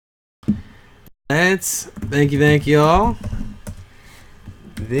Thank you all.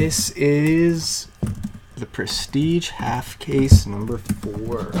 This is the Prestige half case number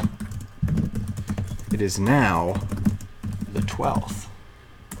 4. It is now the 12th.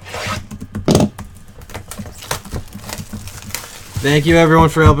 Thank you everyone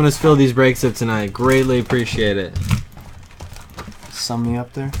for helping us fill these breaks up tonight. Greatly appreciate it. Sum me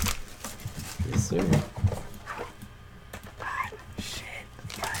up there. Yes, sir.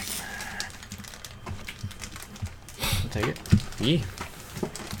 I'll take it. Yeah.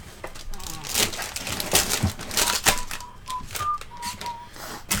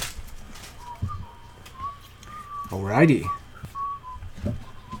 Alrighty.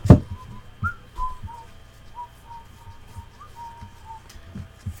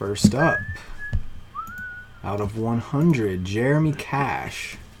 First up, out of 100, Jeremy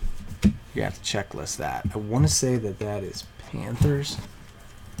Cash. You have to checklist that. I want to say that is Panthers.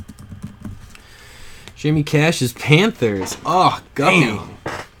 Jimmy Cash is Panthers. Oh, Guppy. Damn.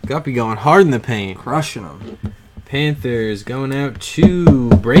 Guppy going hard in the paint. Crushing them. Panthers going out to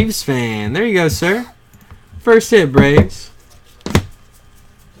Braves fan. There you go, sir. First hit, Braves.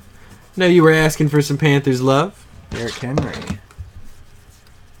 Know you were asking for some Panthers love. Derrick Henry.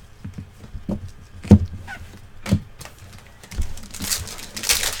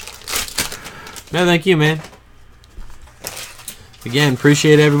 No, thank you, man. Again,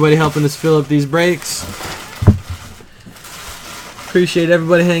 appreciate everybody helping us fill up these breaks. Appreciate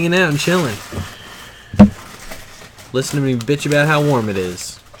everybody hanging out and chilling. Listening to me bitch about how warm it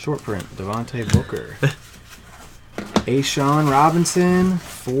is. Short print, Devontae Booker. A'Shawn Robinson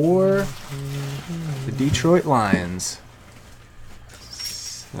for the Detroit Lions.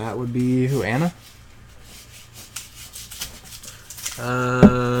 That would be who, Anna?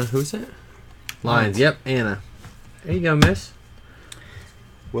 Who's that? Lions. Yep, Anna. There you go, miss.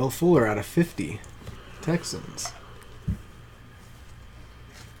 Will Fuller out of 50. Texans.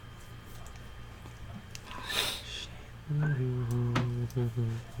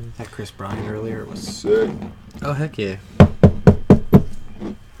 That Chris Bryant earlier was sick. Oh, heck yeah.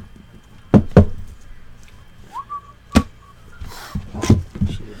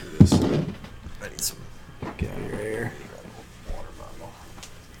 Should we do this? I need some. Get out of your hair.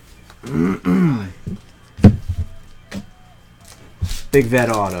 Big Vet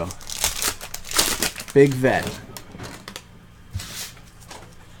Auto. Big Vet.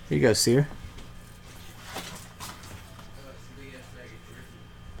 Here you go, Sear.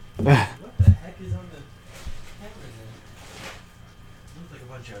 What the heck is on the camera there? Looks like a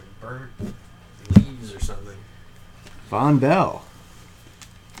bunch of burnt leaves or something. Von Bell.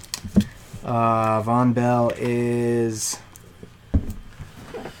 Von Bell is...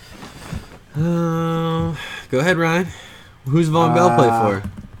 Go ahead, Ryan. Who's Von Bell play for?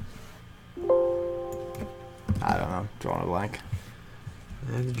 I don't know. Drawing a blank.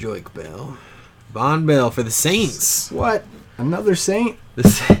 That's Joik Bell. Von Bell for the Saints. What? Another Saint? The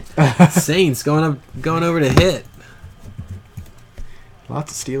Saints going over to hit.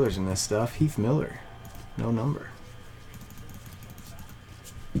 Lots of Steelers in this stuff. Heath Miller. No number.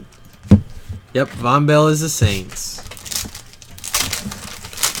 Yep, Von Bell is the Saints.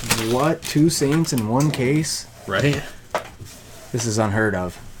 What? 2 Saints in one case? Right? This is unheard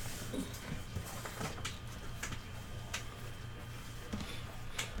of.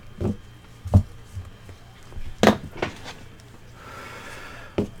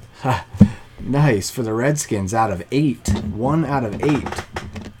 Nice for the Redskins out of 8. 1 out of 8.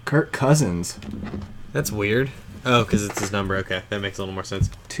 Kirk Cousins. That's weird. Oh, because it's his number. Okay, that makes a little more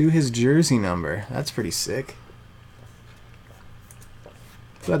sense. To his jersey number. That's pretty sick.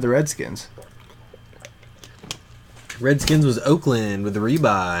 Who had the Redskins? Redskins was Oakland with the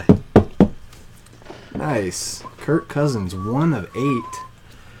rebuy. Nice. Kirk Cousins, 1 of 8.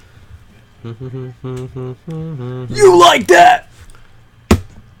 You like that?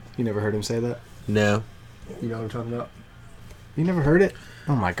 You never heard him say that? No. You know what I'm talking about? You never heard it?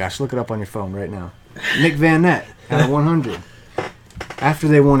 Oh my gosh, look it up on your phone right now. Nick Van Nett out of 100. After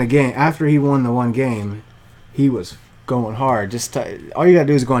they won a game, after he won the one game, he was going hard. Just all you gotta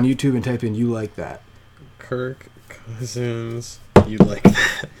do is go on YouTube and type in "you like that." Kirk Cousins, you like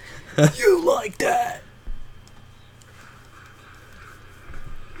that? You like that?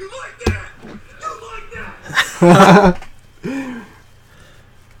 You like that? You like that?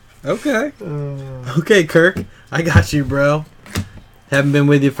 Okay. Okay, Kirk. I got you, bro. Haven't been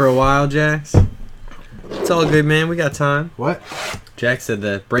with you for a while, Jax. It's all good, man. We got time. What? Jax said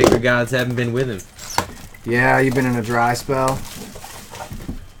the breaker gods haven't been with him. Yeah, you've been in a dry spell.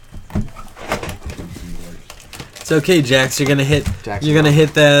 It's okay, Jax. You're gonna hit. Jack's You're gonna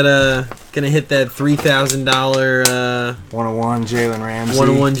hit that Gonna hit that $3,000 101 Jalen Ramsey.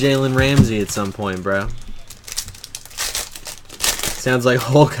 101 Jalen Ramsey at some point, bro. Sounds like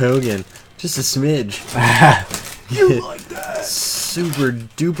Hulk Hogan. Just a smidge. You like that? Super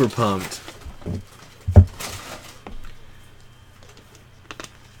duper pumped.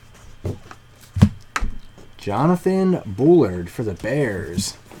 Jonathan Bullard for the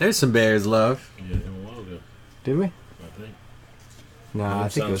Bears. There's some Bears love. Yeah, him a while ago, Did we? I think. No, Yeah, I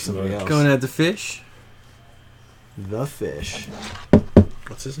think it was sounds somebody familiar. else. Going at the fish. The Fish.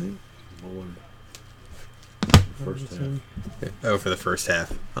 What's his name? Bullard. First half. Oh, for the first half.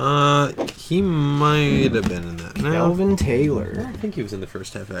 He might have been in that. No, Kelvin I Taylor. don't think he was in the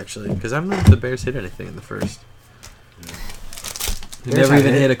first half actually, because I don't know if the Bears hit anything in the first. They Bears never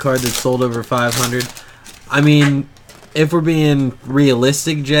even had hit a card that sold over 500. I mean, if we're being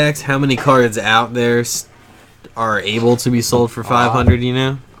realistic, Jax, how many cards out there are able to be sold for 500? You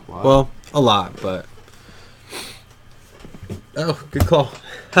know, Wow. well, a lot, but oh, good call.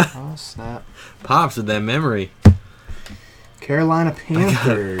 Oh, snap. Pops with that memory. Carolina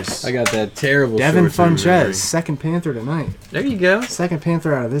Panthers. I got that terrible. Devin short-term memory. Funchess, second Panther tonight. There you go. Second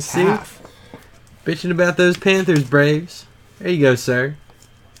Panther out of this See? half. Bitching about those Panthers, Braves. There you go, sir.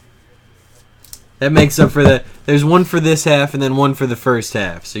 That makes up for the. There's one for this half and then one for the first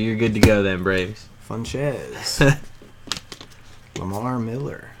half, so you're good to go then, Braves. Funchess. Lamar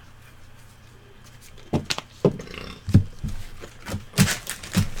Miller.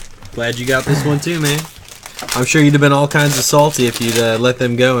 Glad you got this one too, man. I'm sure you'd have been all kinds of salty if you'd let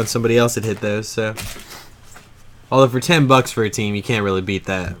them go and somebody else had hit those. So, although for $10 for a team, you can't really beat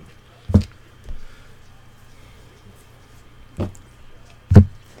that.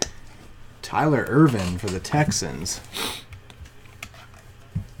 Tyler Irvin for the Texans.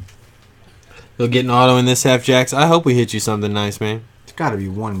 You'll get an auto in this half, Jax. I hope we hit you something nice, man. There's got to be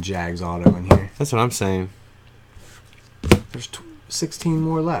one Jags auto in here. That's what I'm saying. There's 16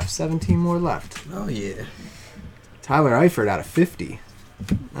 more left. 17 more left. Oh yeah. Tyler Eifert out of 50.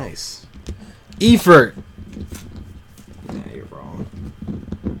 Nice. Efert. Yeah, you're wrong.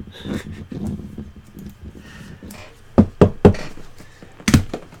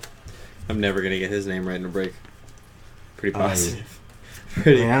 I'm never gonna get his name right in a break. Pretty Oh, positive.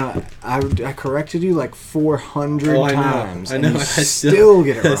 Pretty. Man, I corrected you like 400 Oh, I know. times. I and know. you I still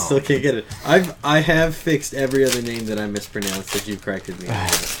get it I wrong. still can't get it. I have fixed every other name that I mispronounced that you corrected me on.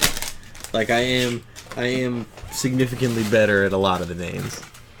 Like I am significantly better at a lot of the names.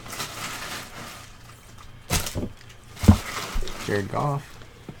 Jared Goff.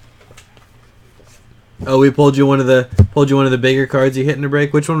 Oh, we pulled you one of the bigger cards you hit in the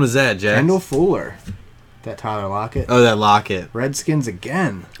break. Which one was that, Jack? Kendall Fuller. That Tyler Lockett. Oh, that Lockett. Redskins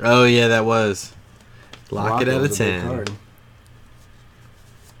again. Oh yeah, that was. Lockett out of was a big 10. card.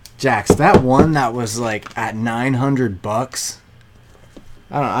 Jax, that one that was like at $900.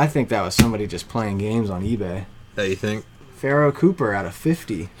 I don't know. I think that was somebody just playing games on eBay. That you think? Pharaoh Cooper out of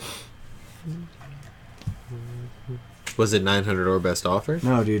 50. Was it 900 or best offer?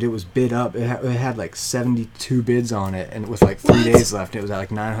 No, dude, it was bid up. It had like 72 bids on it, and with like 3 What? days left, it was at like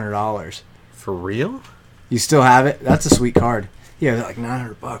 $900. For real? You still have it? That's a sweet card. Yeah, it was at like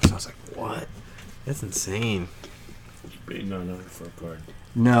 $900. I was like, what? That's insane. You paid $900 for a card.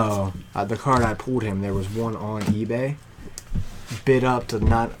 No, the card I pulled him, there was one on eBay, bid up to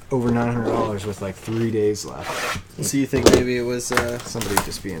not over $900 with like 3 days left. So you think maybe it was Somebody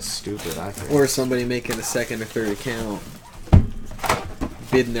just being stupid, I think. or somebody making a second or third account,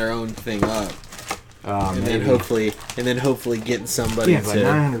 bidding their own thing up, and then hopefully getting somebody yeah, but to.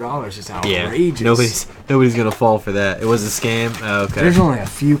 $900 is Yeah, outrageous. nobody's gonna fall for that. It was a scam. Oh, okay. There's only a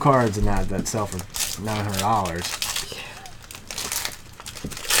few cards in that sell for $900.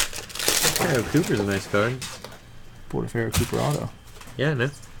 Pharaoh Cooper's a nice card. Pulled a Pharaoh Cooper auto. Yeah, no.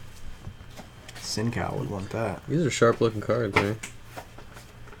 Sincal would want that. These are sharp looking cards, man.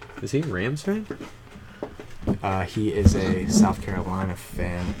 Is he a Rams fan? He is a South Carolina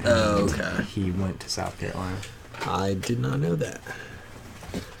fan. And Oh, okay. He went to South Carolina. I did not know that.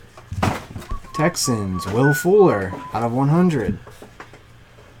 Texans, Will Fuller out of 100.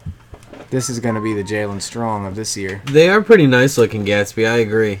 This is going to be the Jalen Strong of this year. They are pretty nice looking, Gatsby. I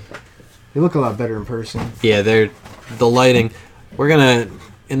agree. They look a lot better in person. Yeah, they're the lighting. We're gonna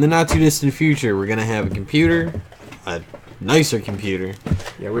in the not too distant future. We're gonna have a computer, a nicer computer.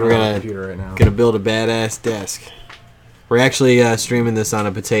 Yeah, We're we don't have gonna- a computer right now. Gonna build a badass desk. We're actually streaming this on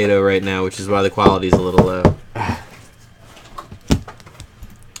a potato right now, which is why the quality's a little low.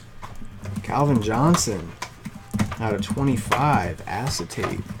 Calvin Johnson out of 25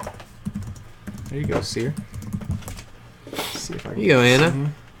 acetate. There you go, Sear. See if I can Here you go, get this Anna. in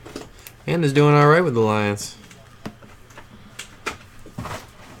here. And is doing all right with the Lions.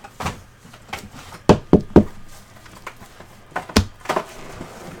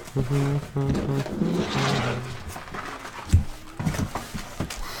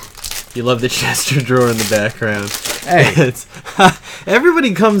 You love the Chester drawer in the background. Hey. It's,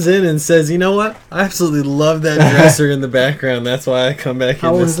 everybody comes in and says, you know what? I absolutely love that dresser in the background. That's why I come back How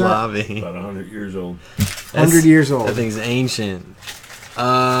in old this is that? lobby. About 100 years old. 100 years old. That thing's ancient.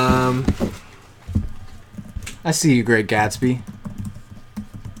 I see you, Great Gatsby.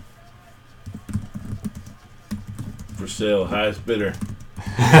 For sale, highest bidder.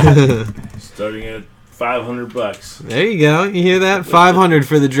 Starting at $500. There you go. You hear that? 500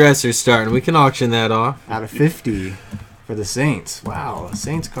 for the dresser starting. We can auction that off. Out of 50 for the Saints. Wow, a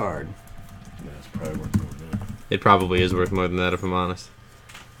Saints card. That's probably worth more than that. It probably is worth more than that if I'm honest.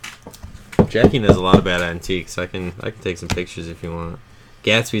 Jackie knows a lot about antiques. I can take some pictures if you want.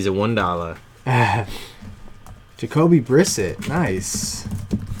 Gatsby's at $1. Jacoby Brissett. Nice.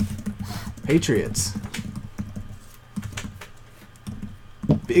 Patriots.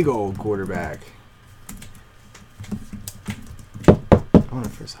 Big old quarterback. I wonder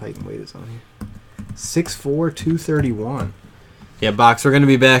if his height and weight is on here. 6'4", 231. Yeah, Box, we're going to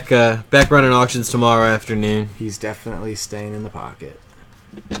be back running auctions tomorrow afternoon. He's definitely staying in the pocket.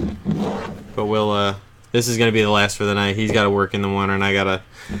 But we'll this is going to be the last for the night. He's got to work in the morning and I got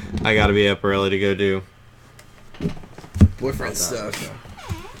to be up early to go do boyfriend stuff.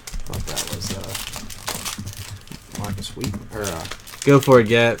 Thought that was Marcus Wheaton or Go for it,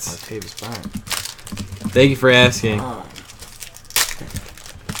 Gats. Tavis Bryant. Thank you for asking.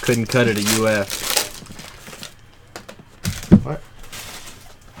 Couldn't cut it at UF. What?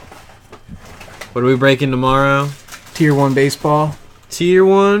 What are we breaking tomorrow? Tier 1 baseball. Tier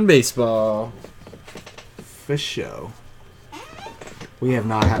 1 baseball. For show. We have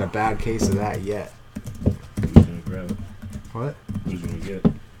not had a bad case of that yet. Who's going to grab it? What? Who's going to get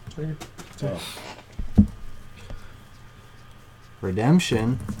it? Oh.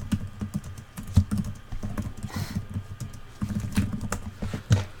 Redemption.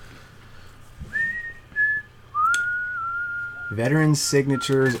 Veteran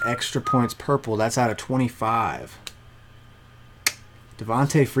signatures, extra points, purple. That's out of 25.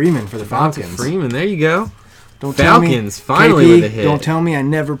 Devontae Freeman for the Falcons. Freeman, there you go. Don't tell me, Falcons, finally KP, with a hit. Don't tell me I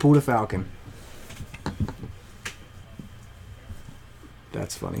never pulled a Falcon.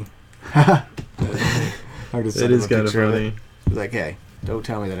 That's funny. I just It is kind of funny. It. It's like, hey, don't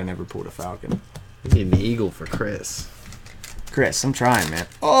tell me that I never pulled a Falcon. We need an eagle for Chris. Chris, I'm trying, man.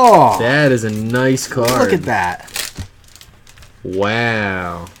 Oh! That is a nice card. Look at that.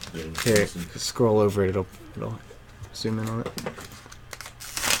 Wow. Here, scroll over it. It'll zoom in on it.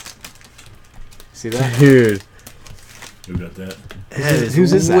 See that? Dude. Who got that? That is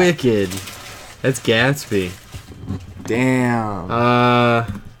whose is that? wicked. That's Gatsby.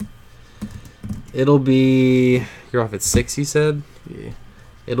 Damn. It'll be... You're off at 6, you said? Yeah.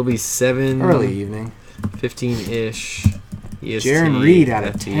 It'll be 7... Early evening. 15-ish. EST, Jaron Reed out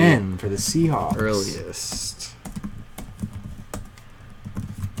of FT. 10 for the Seahawks. Earliest.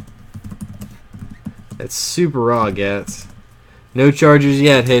 That's super raw, Gats. No Chargers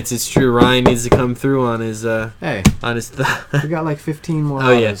yet. Hits. It's true. Ryan needs to come through on his Hey, on his. we got like 15 more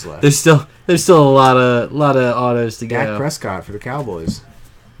Oh yeah. autos left. There's still a lot of autos to Dak go. Prescott for the Cowboys.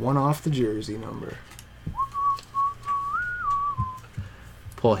 One off the jersey number.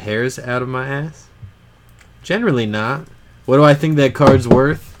 Pull hairs out of my ass? Generally not. What do I think that card's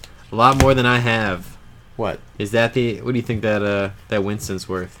worth? A lot more than I have. What? Is that the? What do you think that Winston's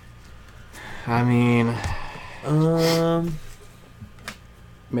worth? I mean,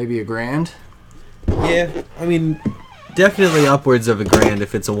 maybe $1,000. Yeah. I mean, definitely upwards of $1,000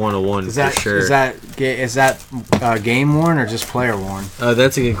 if it's a 101 Is that for sure. is that game worn or just player worn? Oh,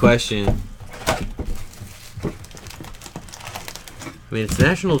 that's a good question. I mean, it's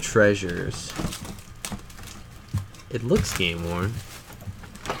National Treasures. It looks game worn.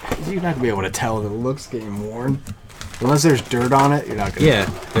 You're not gonna be able to tell that it looks game worn, unless there's dirt on it. You're not gonna. Yeah,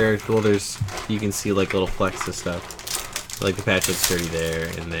 there's you can see like little flecks of stuff. Like the patch looks dirty there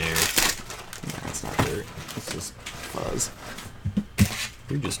and there. Nah, it's not dirt. It's just fuzz.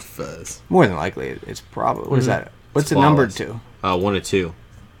 You're just fuzz. More than likely, it's probably. What is Mhm. that? What's It's it numbered flawless. to? 1 or 2.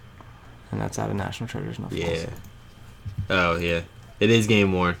 And that's out of National Treasures. No Yeah. false. Oh yeah, it is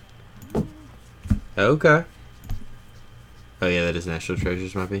game worn. Okay. Oh yeah, that is National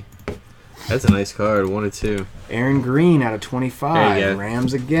Treasures, might be. That's a nice card. 1 or 2. Aaron Green out of There 25. you go.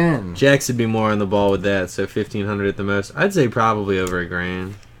 Rams again. Jax would be more on the ball with that, so 1,500 at the most. I'd say probably over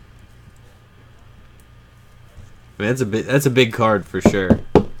 $1,000. I mean, that's a big card for sure.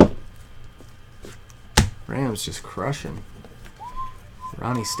 Rams just crushing.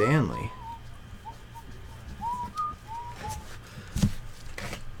 Ronnie Stanley.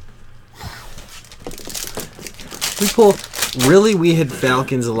 We pull. Really, we had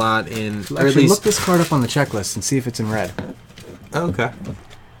Falcons a lot in. Or at Actually, least, look this card up on the checklist and see if it's in red. oh, okay.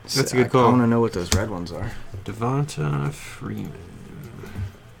 That's a good I call. want to know what those red ones are. Devonta Freeman.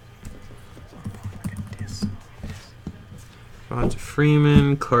 Devonta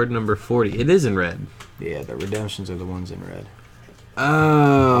Freeman, card number 40. It is in red. Yeah, the redemptions are the ones in red.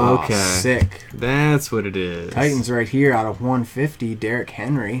 Oh, okay. Sick. That's what it is. Titans right here out of 150. Derrick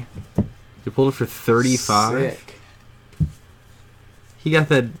Henry. You pulled it for 35. Sick. He got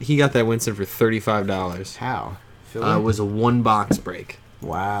that Winston for $35. How? It was a 1-box break.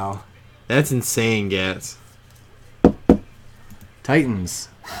 Wow. That's insane, Gats. Titans.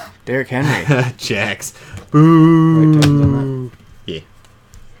 Derrick Henry. Jacks. Right Titans on that. Yeah.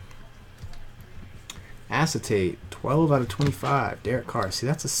 Acetate. 12 out of 25. Derek Carr. See,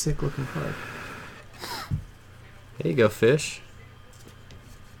 that's a sick looking card. There you go, Fish.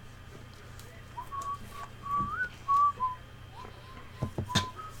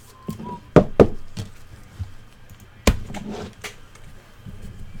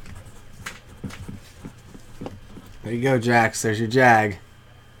 There you go, Jax. There's your Jag.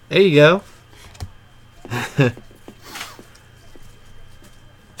 There you go.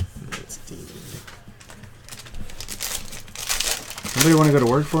 Somebody want to go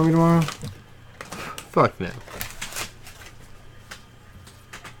to work for me tomorrow? Fuck no.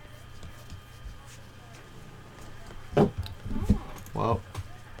 Well,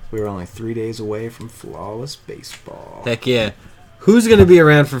 we were only 3 days away from flawless baseball. Heck yeah. Who's going to be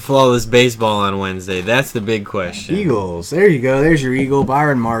around for flawless baseball on Wednesday? That's the big question. Eagles. There you go. There's your Eagle.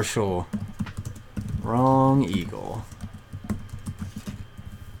 Byron Marshall. Wrong Eagle.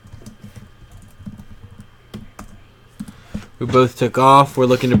 We both took off. We're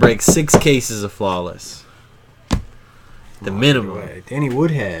looking to break 6 cases of flawless. The minimum. Way. Danny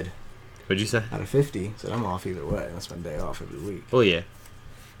Woodhead What'd you say? out of 50. Said I'm off either way. That's my day off every week. Oh, yeah.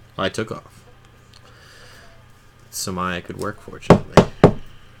 I took off. So Maya could work, fortunately.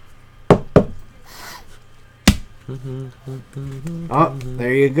 Oh,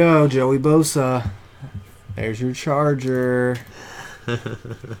 there you go, Joey Bosa. There's your Charger. Yeah,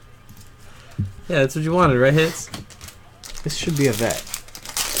 that's what you wanted, right, Hits? This should be a vet.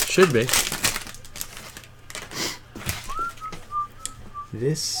 Should be.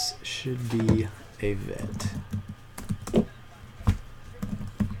 This should be a vet.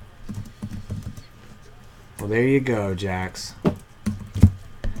 Well, there you go, Jax.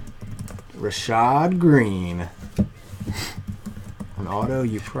 Rashad Green. An auto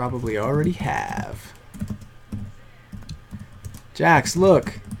you probably already have. Jax,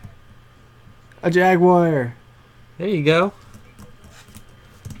 look. A Jaguar. There you go.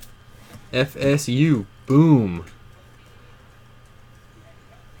 FSU. Boom.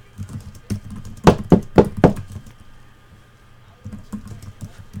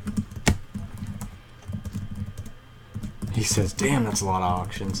 He says, damn, that's a lot of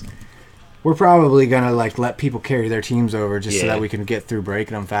auctions. We're probably going to let people carry their teams over just so Yeah. that we can get through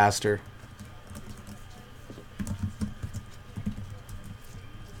breaking them faster.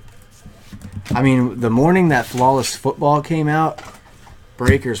 I mean, the morning that Flawless Football came out,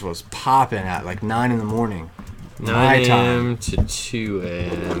 Breakers was popping at 9 in the morning. 9 My time. a.m. to 2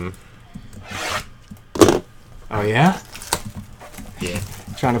 a.m. Oh, yeah? Yeah.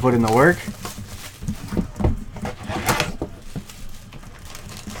 Trying to put in the work?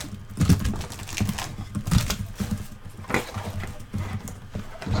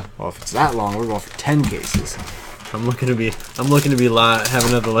 Well, if it's that long, we're going for 10 cases. I'm looking to be have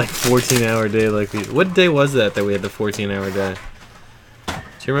another 14-hour day like we. What day was that we had the 14-hour day? Do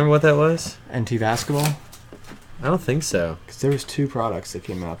you remember what that was? NT Basketball? I don't think so. Because there was 2 products that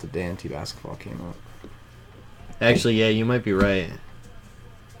came out the day NT Basketball came out. Actually, yeah, you might be right.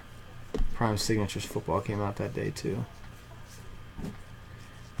 Prime Signatures Football came out that day, too.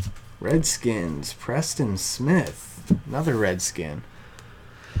 Redskins, Preston Smith. Another Redskin.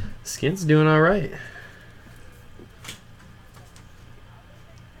 Skin's doing all right.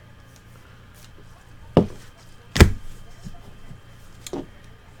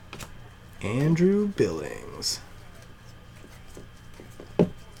 Andrew Billings.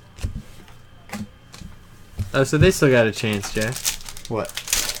 Oh, so they still got a chance, Jack. What?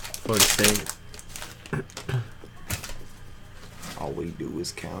 Florida State. All we do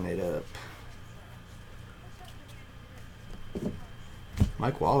is count it up.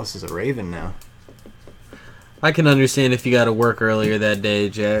 Mike Wallace is a Raven now. I can understand if you got to work earlier that day,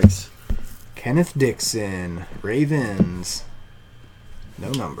 Jax. Kenneth Dixon, Ravens. No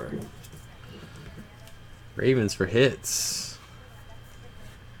number. Ravens for hits.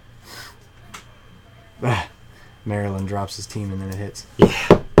 Maryland drops his team and then it hits.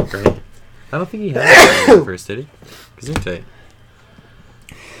 Yeah, great. I don't think he had it first, did he? Gesundheit.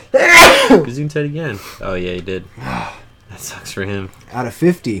 Gesundheit again. Oh, yeah, he did. That sucks for him. Out of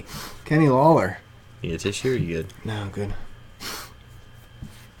 50, Kenny Lawler. You need a tissue or you good? No, I'm good.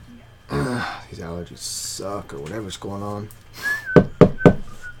 These allergies suck or whatever's going on.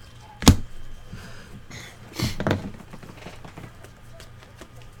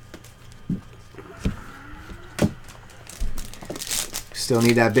 Still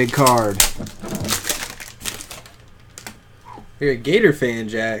need that big card. You're a Gator fan,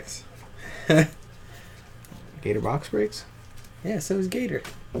 Jax. Gator box breaks? Yeah, so is Gator.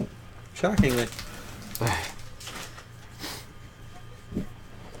 Shockingly.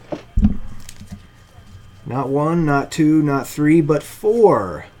 Not one, not two, not three, but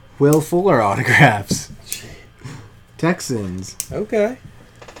 4 Will Fuller autographs. Texans. Okay.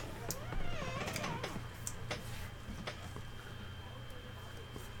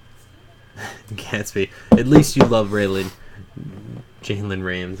 Gatsby. At least you love Jalen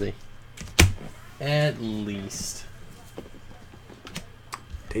Ramsey. At least.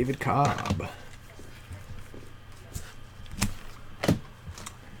 David Cobb.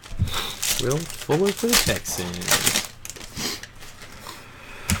 Will Fuller for the Texans.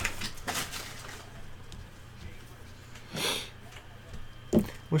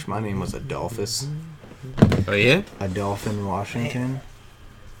 Wish my name was Adolphus. Oh yeah? Adolphin Washington.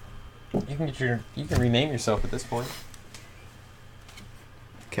 You can rename yourself at this point.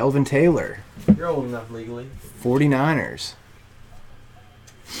 Kelvin Taylor. You're old enough legally. 49ers.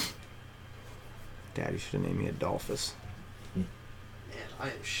 Daddy should have named me Adolphus. Man, I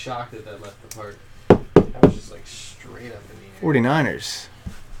am shocked that left the park. That was just like straight up in the air. 49ers.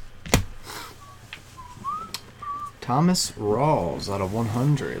 Thomas Rawls out of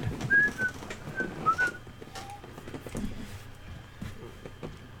 100.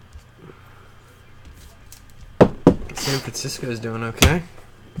 San Francisco's doing okay.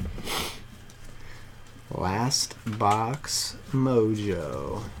 Last box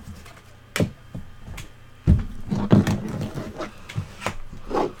mojo.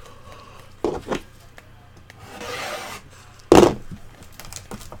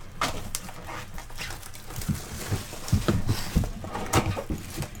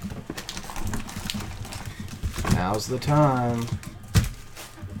 Now's the time.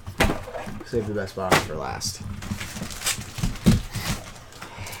 Save the best box for last.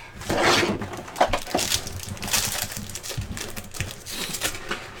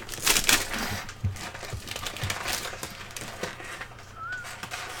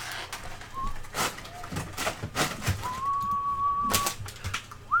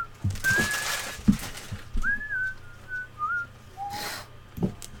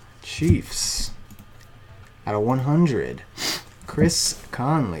 Chiefs. Out of 100. Chris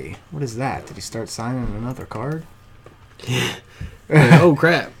Conley. What is that? Did he start signing another card? Oh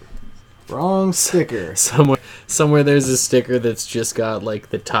crap. Wrong sticker. Somewhere there's a sticker that's just got like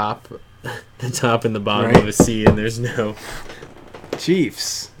the top and the bottom Right. of a C and there's no.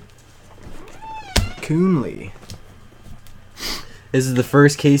 Chiefs. Coonley. This is the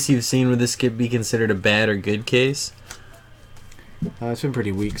first case you've seen where this could be considered a bad or good case. It's been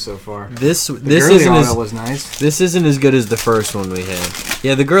pretty weak so far. This The this Gurley isn't auto as was nice. this isn't as good as the first one we had.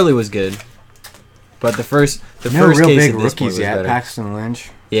 Yeah, the Gurley was good, but the first No first real case big at this point rookies was yet. better. Paxton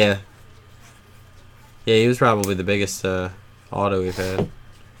Lynch. Yeah, he was probably the biggest auto we've had.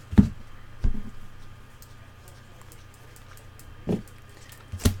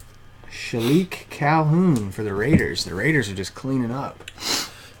 Shalik Calhoun for the Raiders. The Raiders are just cleaning up.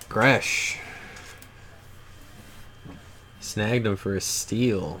 Gresh snagged him for a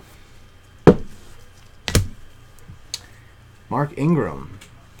steal. Mark Ingram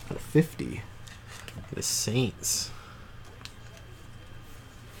out of 50. The Saints.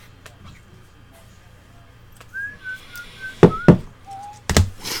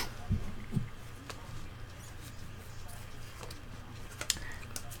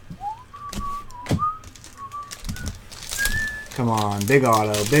 Come on, big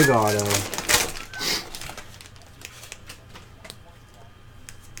auto, big auto.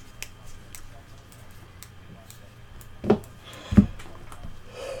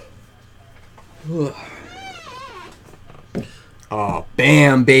 Oh,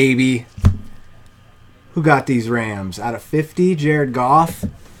 bam, baby. Who got these Rams? Out of 50, Jared Goff.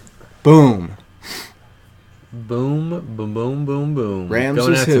 Boom. Boom, boom, boom, boom, boom. Rams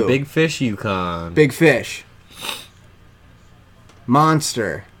Going was out who? to Big Fish, Yukon. Big Fish.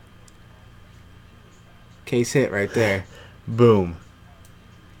 Monster. Case hit right there. Boom.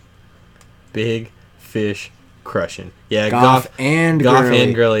 Big Fish crushing. Yeah, Goff and Goff Gurley.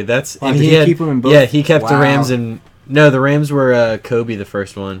 and Gurley. That's Wow, and did he he had, keep them in both? Yeah, he kept the Wow. Rams and no, the Rams were Kobe the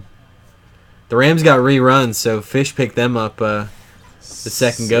first one. The Rams got reruns, so Fish picked them up the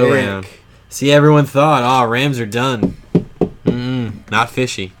second go round. See, everyone thought, oh, Rams are done. Not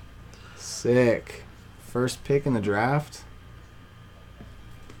fishy. Sick. First pick in the draft.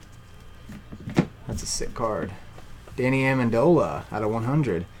 That's a sick card. Danny Amendola out of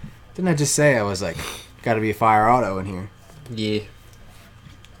 100. Didn't I just say I was like, got to be a fire auto in here? Yeah.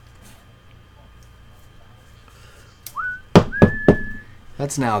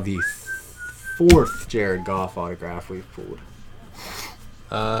 That's now the fourth Jared Goff autograph we've pulled.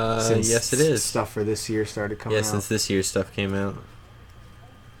 Since Yes, it is. Stuff for this year started coming Yeah, out. since this year's stuff came out.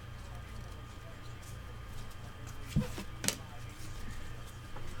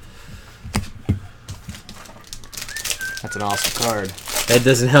 That's an awesome card. That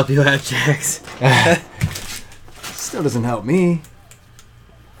doesn't help you out, Jax. Still doesn't help me.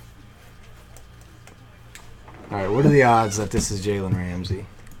 All right, what are the odds that this is Jalen Ramsey?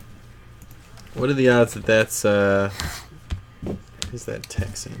 What are the odds that that's who's that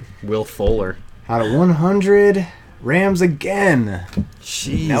Texan? Will Fuller. Out of 100, Rams again.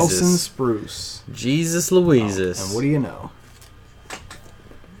 Jesus. Nelson Spruce. Jesus Louises. And what do you know?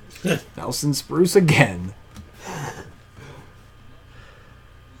 Nelson Spruce again.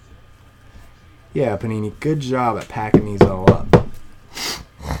 Yeah, Panini, good job at packing these all up.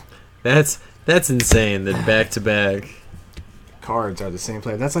 That's insane that back to back. Cards are the same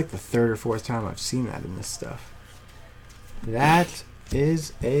player. That's like the third or fourth time I've seen that in this stuff. That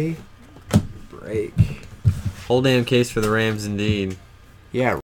is a break. Whole damn case for the Rams indeed. Yeah,